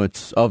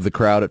influence of the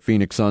crowd at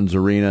Phoenix Suns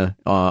Arena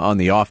on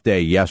the off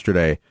day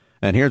yesterday,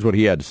 and here's what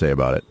he had to say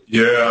about it.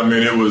 Yeah, I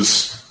mean, it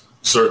was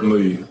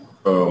certainly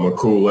a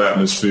cool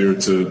atmosphere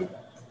to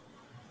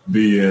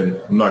be in.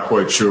 I'm not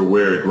quite sure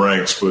where it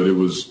ranks, but it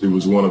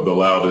was one of the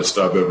loudest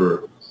I've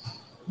ever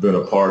been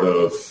a part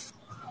of,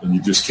 and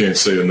you just can't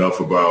say enough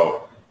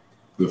about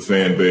the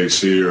fan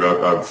base here.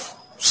 I've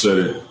said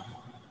it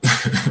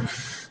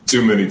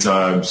too many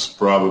times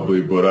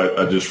probably, but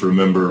I just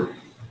remember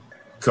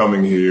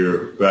coming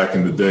here back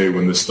in the day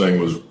when this thing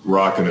was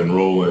rocking and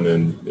rolling,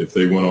 and if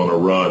they went on a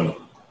run,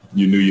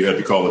 you knew you had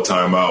to call a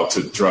timeout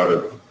to try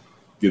to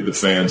get the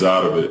fans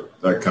out of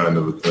it, that kind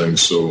of a thing.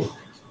 So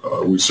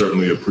we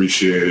certainly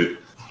appreciate it.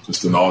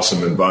 Just an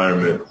awesome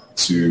environment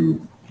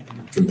to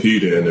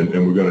compete in,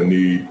 and we're going to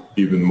need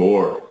even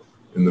more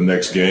in the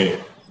next game.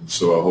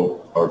 So I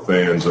hope our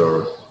fans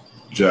are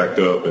jacked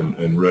up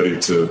and ready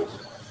to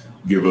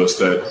give us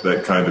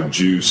that kind of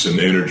juice and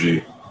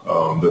energy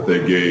that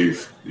they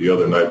gave the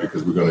other night,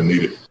 because we're going to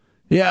need it.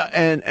 Yeah,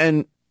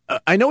 and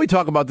I know we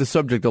talk about this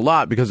subject a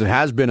lot because it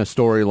has been a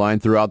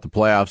storyline throughout the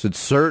playoffs. It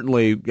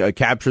certainly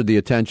captured the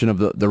attention of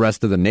the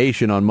rest of the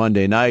nation on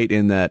Monday night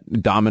in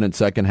that dominant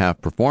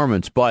second-half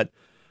performance. But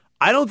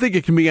I don't think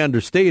it can be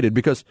understated,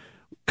 because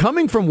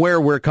coming from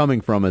where we're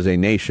coming from as a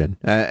nation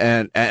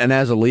and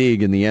as a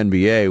league in the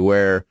NBA,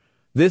 where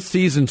this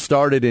season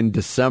started in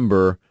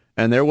December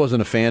and there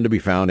wasn't a fan to be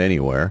found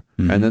anywhere.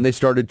 And then they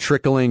started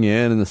trickling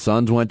in, and the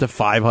Suns went to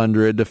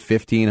 500 to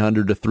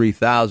 1,500 to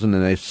 3,000,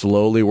 and they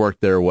slowly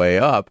worked their way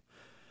up.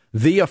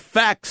 The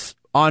effects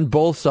on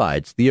both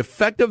sides, the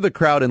effect of the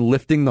crowd in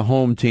lifting the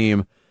home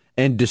team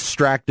and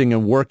distracting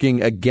and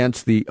working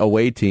against the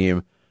away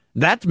team,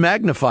 that's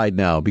magnified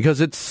now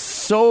because it's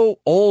so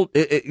old.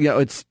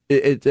 It's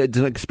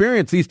an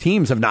experience these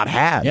teams have not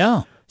had.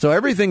 Yeah. So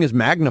everything is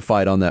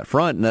magnified on that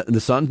front, and the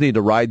Suns need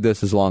to ride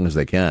this as long as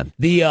they can.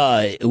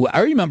 I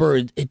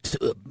remember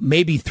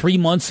maybe 3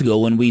 months ago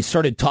when we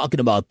started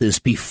talking about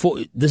this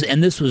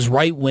and this was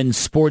right when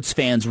sports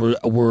fans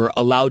were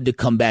allowed to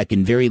come back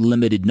in very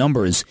limited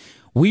numbers.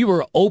 We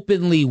were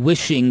openly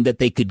wishing that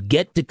they could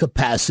get to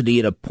capacity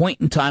at a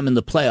point in time in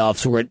the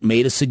playoffs where it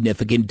made a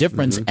significant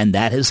difference, and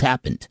that has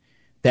happened.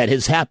 That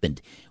has happened.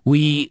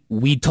 We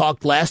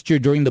talked last year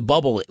during the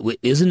bubble.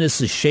 Isn't this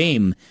a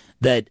shame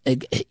that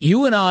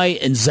you and I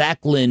and Zach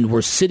Lind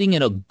were sitting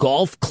in a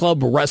golf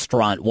club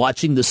restaurant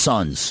watching the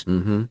Suns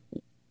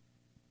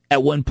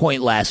at one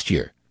point last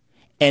year,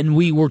 and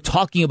we were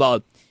talking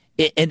about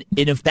and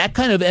if that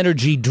kind of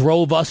energy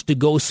drove us to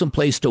go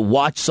someplace to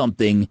watch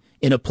something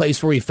in a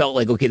place where we felt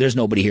like, okay, there's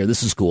nobody here,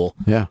 this is cool.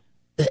 Yeah.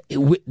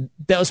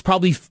 That was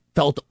probably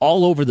felt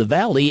all over the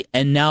valley,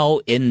 and now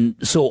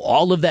so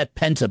all of that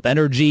pent-up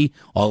energy,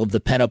 all of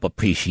the pent-up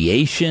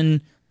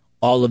appreciation,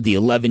 all of the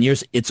 11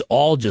 years, it's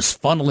all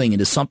just funneling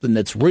into something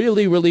that's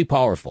really, really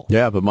powerful.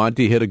 Yeah, but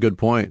Monty hit a good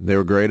point. They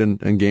were great in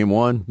Game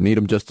 1. Need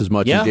them just as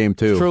much in Game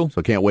 2. True.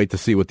 So can't wait to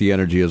see what the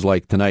energy is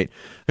like tonight.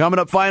 Coming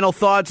up, final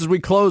thoughts as we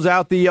close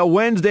out the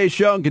Wednesday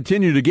show and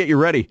continue to get you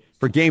ready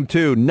for Game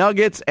 2.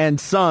 Nuggets and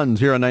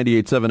Suns here on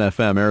 98.7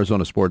 FM,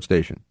 Arizona Sports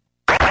Station.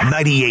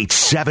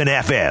 98.7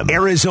 FM,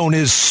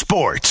 Arizona's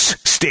sports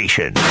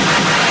station.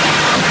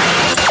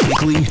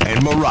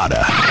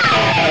 Bickley+Marotta,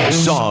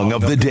 song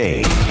of the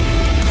day.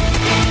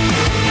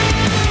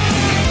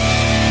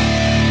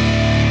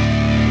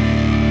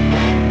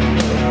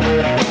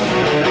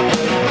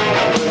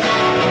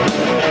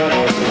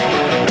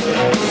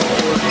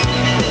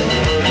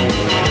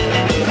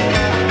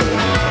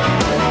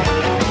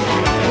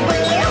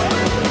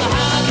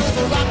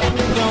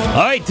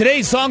 right,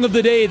 today's song of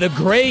the day, the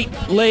great,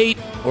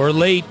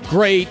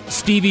 great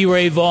Stevie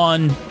Ray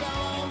Vaughan,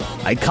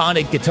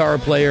 iconic guitar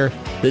player.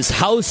 This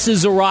house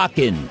is a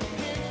rockin'.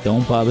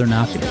 Don't bother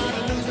knocking.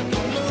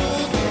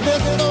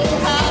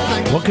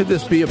 What could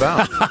this be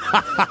about?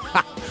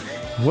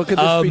 What could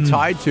this be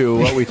tied to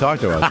what we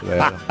talked about today?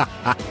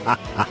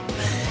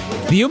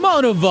 The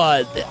amount of,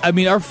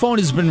 our phone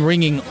has been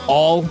ringing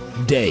all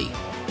day.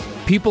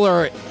 People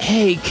are,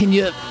 hey, can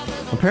you...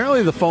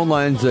 Apparently the phone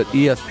lines at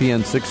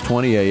ESPN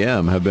 620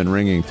 AM have been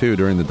ringing, too,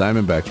 during the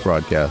Diamondbacks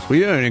broadcast.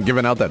 We haven't even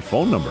given out that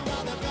phone number.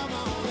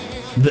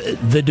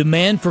 The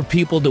demand for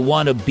people to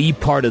want to be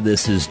part of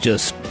this is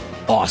just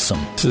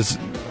awesome. This is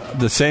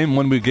the same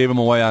when we gave them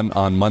away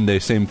on Monday,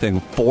 same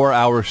thing. 4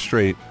 hours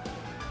straight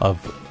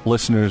of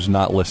listeners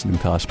not listening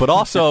to us, but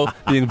also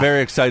being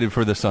very excited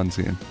for the Suns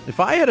game. If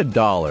I had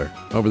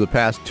 $1 over the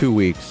past 2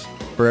 weeks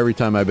for every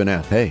time I've been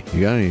asked, hey,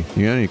 you got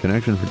any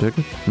connection for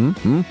tickets?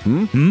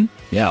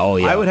 Yeah, oh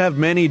yeah. I would have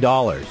many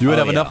dollars. You would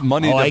have enough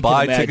money to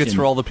buy tickets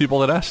for all the people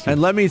that asked you.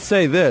 And let me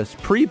say this,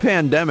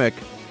 pre-pandemic,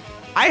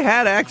 I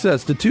had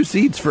access to 2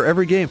 seats for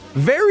every game.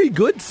 Very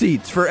good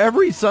seats for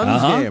every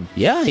Suns game.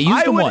 Yeah, I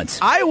used them once.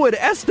 I would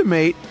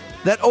estimate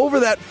that over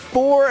that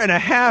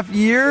 4.5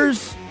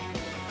 years,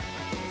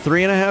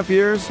 3.5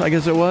 years, I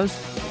guess it was,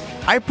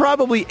 I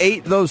probably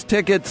ate those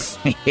tickets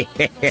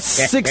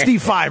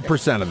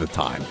 65% of the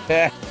time.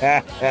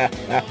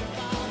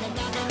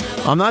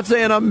 I'm not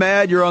saying I'm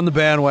mad you're on the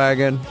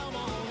bandwagon.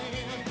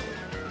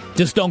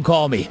 Just don't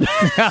call me.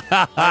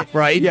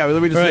 Right? Yeah,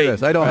 let me just say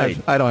this. I don't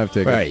have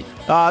tickets. Right.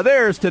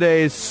 There's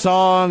today's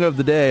song of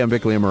the day on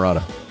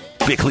Bickley+Marotta.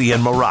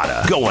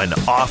 Bickley+Marotta, going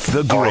off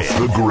the grid.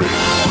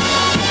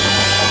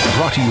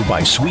 Brought to you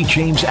by Sweet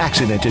James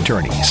Accident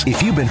Attorneys.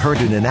 If you've been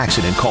hurt in an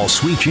accident, call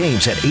Sweet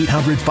James at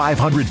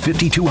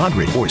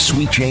 800-500-5200 or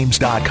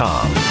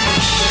sweetjames.com.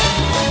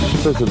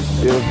 Listen,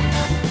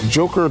 if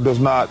Joker does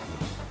not,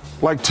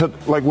 like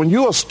when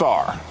you're a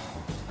star,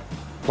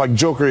 like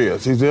Joker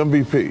is, he's the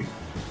MVP,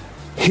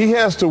 he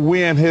has to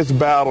win his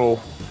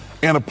battle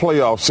in a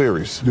playoff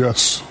series.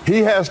 Yes. He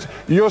has to,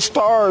 your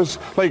stars,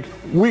 like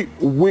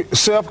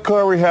Seth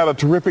Curry had a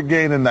terrific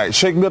game tonight.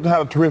 Shake Milton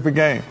had a terrific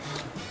game.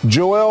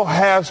 Joel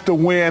has to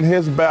win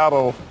his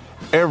battle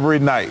every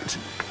night.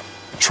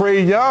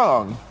 Trae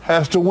Young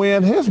has to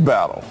win his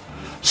battle.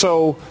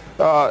 So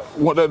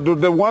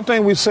the one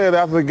thing we said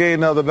after the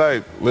game the other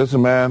night,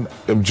 listen, man,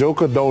 if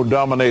Joker don't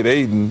dominate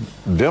Aiden,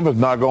 Denver's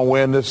not going to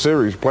win this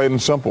series, plain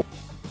and simple.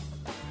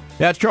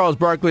 That's Charles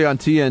Barkley on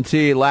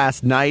TNT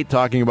last night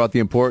talking about the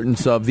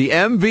importance of the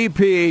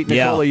MVP,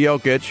 Nikola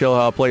Jokic.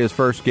 He'll play his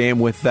first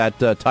game with that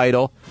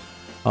title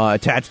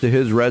attached to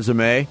his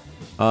resume.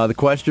 The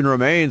question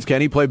remains, can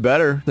he play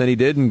better than he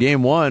did in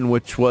Game 1,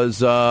 which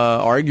was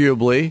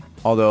arguably,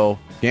 although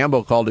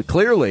Gamble called it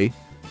clearly,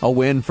 a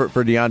win for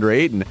DeAndre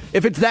Ayton.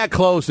 If it's that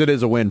close, it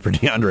is a win for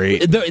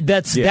DeAndre Ayton.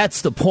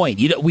 That's the point.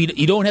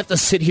 You don't have to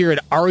sit here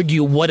and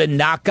argue what a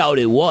knockout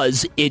it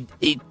was.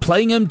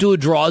 Playing him to a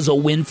draw is a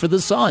win for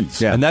the Suns.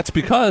 Yeah. And that's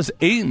because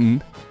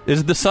Ayton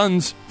is the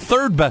Suns'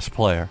 third best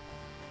player.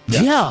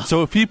 Yeah.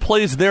 So if he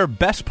plays their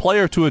best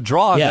player to a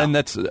draw, then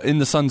that's in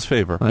the Suns'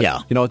 favor. Yeah.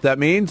 You know what that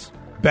means?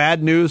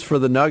 Bad news for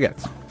the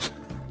Nuggets.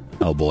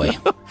 Oh, boy.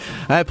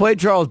 I played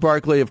Charles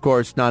Barkley, of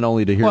course, not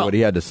only to hear what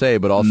he had to say,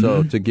 but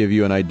also to give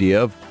you an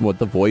idea of what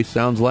the voice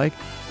sounds like.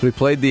 So we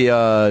played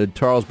the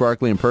Charles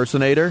Barkley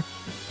impersonator,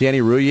 Danny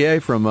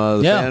Rouillet from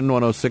the Fan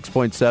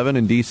 106.7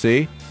 in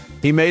D.C.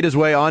 He made his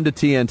way onto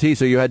TNT,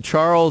 so you had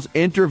Charles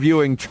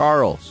interviewing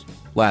Charles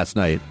last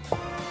night.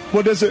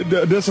 Well, there's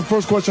a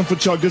first question for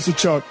Chuck. This is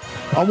Chuck.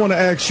 I want to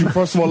ask you,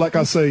 first of all, like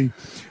I say,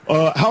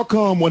 how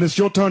come when it's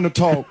your turn to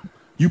talk,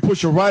 you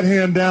put your right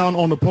hand down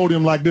on the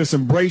podium like this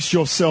and brace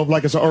yourself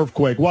like it's an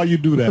earthquake? Why you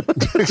do that?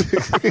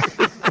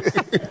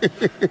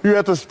 You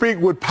have to speak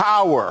with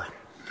power.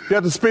 You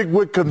have to speak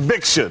with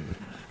conviction.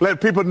 Let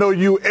people know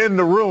you in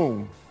the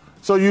room.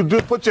 So you do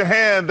put your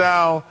hand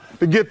down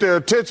to get their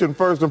attention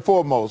first and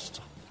foremost.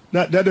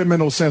 That didn't make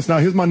no sense. Now,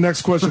 here's my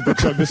next question for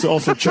Chuck. This is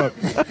also Chuck.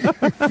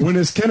 When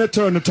it's Kenneth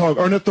turn to talk,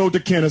 Ernie throw it to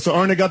Kenneth. So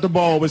Ernie got the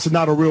ball. It's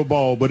not a real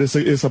ball, but it's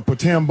a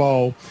pretend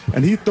ball.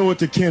 And he throw it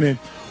to Kenneth.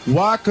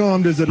 Why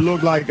come does it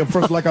look like, and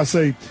first, like I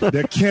say,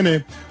 that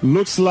Kenneth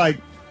looks like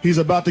he's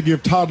about to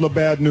give toddler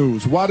bad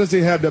news? Why does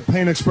he have that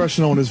pain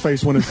expression on his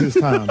face when it's his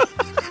time?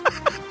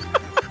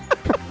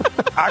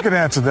 I can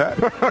answer that.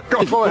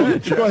 Go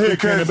ahead. Go ahead,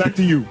 Kenneth. Back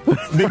to you.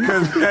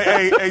 Because,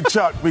 hey,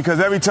 Chuck,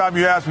 because every time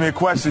you ask me a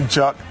question,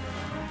 Chuck,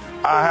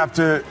 I have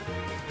to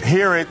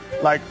hear it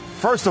like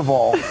first of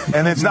all,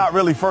 and it's not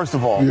really first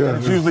of all.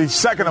 It's usually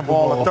second of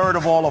all, or third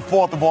of all, or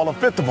fourth of all, or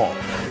fifth of all.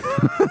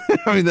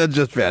 I mean, that's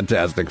just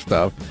fantastic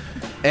stuff.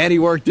 And he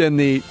worked in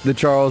the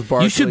Charles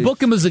Barkley. You should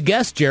book him as a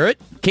guest, Jarrett.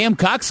 Cam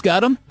Cox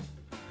got him.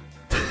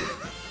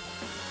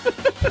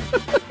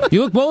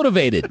 You look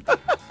motivated.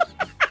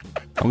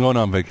 I'm going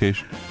on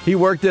vacation. He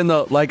worked in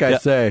the, like I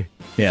say,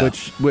 Yeah.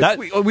 Which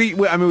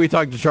we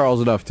talked to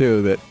Charles enough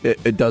too that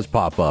it does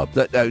pop up.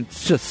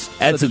 It's just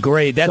that's a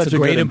great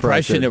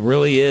impression. It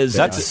really is.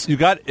 That's you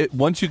got it,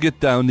 once you get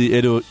down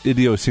the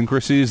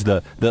idiosyncrasies.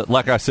 The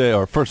like I say,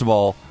 or first of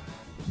all,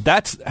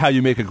 that's how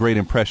you make a great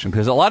impression,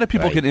 because a lot of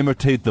people can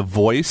imitate the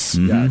voice.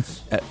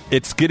 Yes.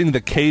 It's getting the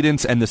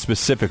cadence and the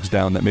specifics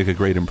down that make a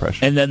great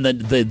impression. And then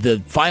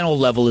the final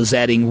level is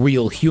adding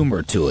real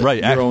humor to it.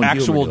 Right,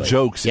 actual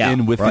jokes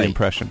in with the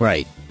impression.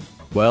 Right.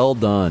 Well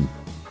done.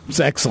 It's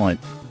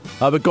excellent.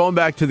 But going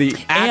back to the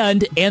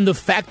and the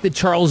fact that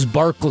Charles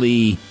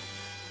Barkley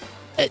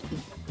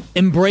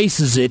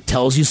embraces it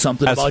tells you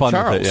something Has about fun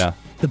Charles. with it, yeah.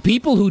 The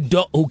people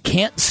who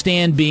can't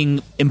stand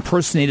being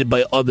impersonated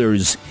by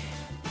others.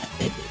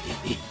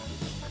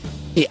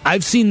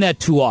 I've seen that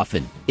too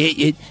often.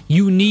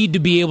 You need to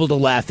be able to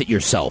laugh at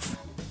yourself,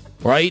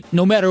 right?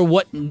 No matter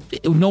what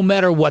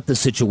the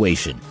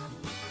situation.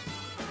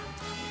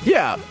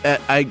 Yeah,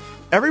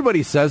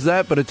 everybody says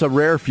that, but it's a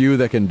rare few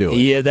that can do it.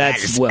 Yeah,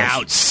 that's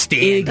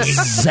outstanding.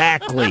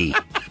 Exactly.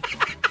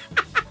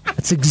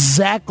 That's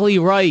exactly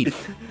right.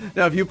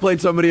 Now, if you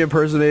played somebody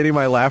impersonating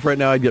my laugh right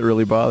now, I'd get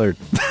really bothered.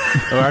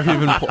 Or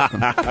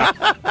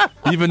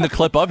even the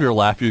clip of your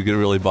laugh, you'd get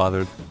really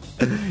bothered.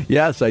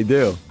 Yes, I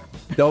do.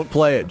 Don't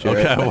play it,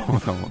 Jared.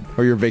 Okay.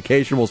 Or your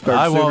vacation will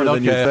start sooner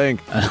than you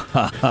think.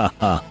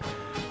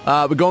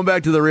 But going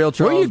back to the real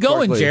Charles Where are you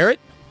going, Barkley. Jarrett?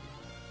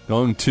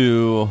 Going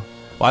to...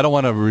 Well, I don't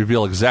want to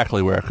reveal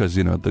exactly where, because,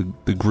 the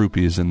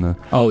groupies and the...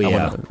 Oh, yeah, I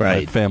want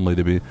right. my family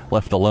to be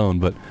left alone,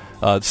 but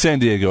San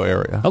Diego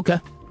area. Okay.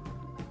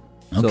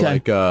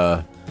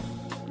 So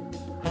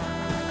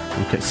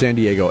San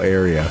Diego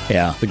area.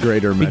 Yeah. The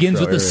greater metro Begins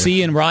with area. a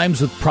C and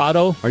rhymes with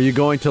Prado. Are you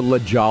going to La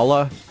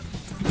Jolla?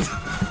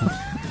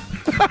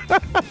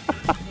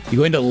 You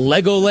going to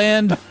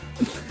Legoland?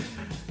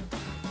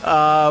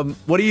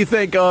 What do you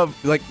think of,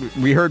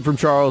 we heard from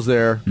Charles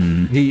there.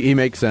 He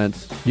makes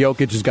sense.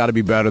 Jokic has got to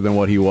be better than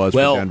what he was for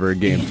Denver in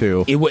Game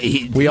 2.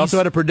 We also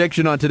had a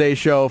prediction on today's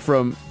show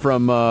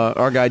from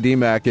our guy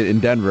D-Mac in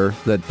Denver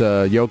that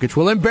Jokic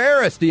will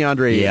embarrass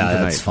DeAndre Ayton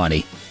tonight. That's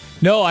funny.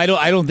 No, I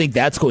don't think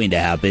that's going to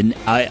happen.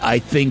 I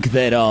think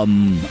that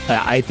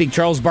I think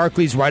Charles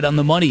Barkley's right on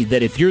the money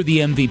that if you're the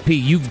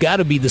MVP, you've got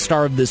to be the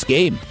star of this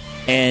game.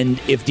 And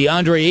if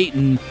DeAndre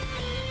Ayton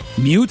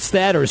mutes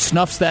that or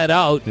snuffs that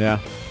out,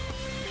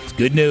 it's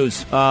good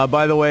news.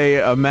 By the way,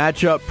 a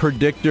matchup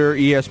predictor,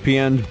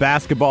 ESPN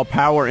Basketball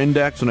Power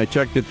Index, when I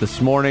checked it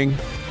this morning,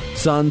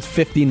 Suns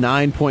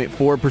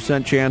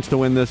 59.4% chance to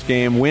win this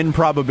game. Win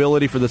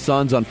probability for the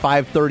Suns on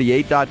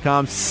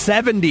 538.com,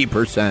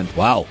 70%.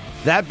 Wow.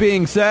 That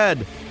being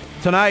said,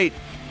 tonight,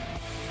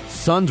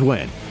 Suns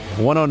win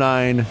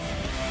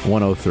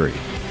 109-103.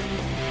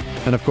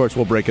 And, of course,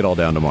 we'll break it all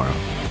down tomorrow.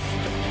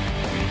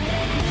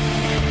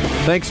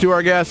 Thanks to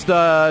our guest,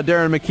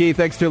 Darren McKee.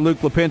 Thanks to Luke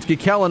Lipinski.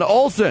 Kellen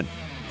Olson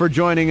for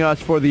joining us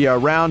for the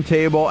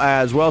roundtable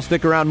as well.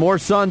 Stick around. More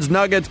Suns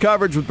Nuggets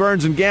coverage with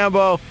Burns and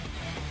Gambo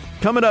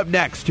coming up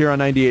next here on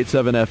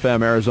 98.7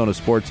 FM, Arizona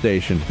Sports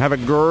Station. Have a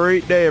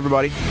great day,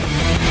 everybody.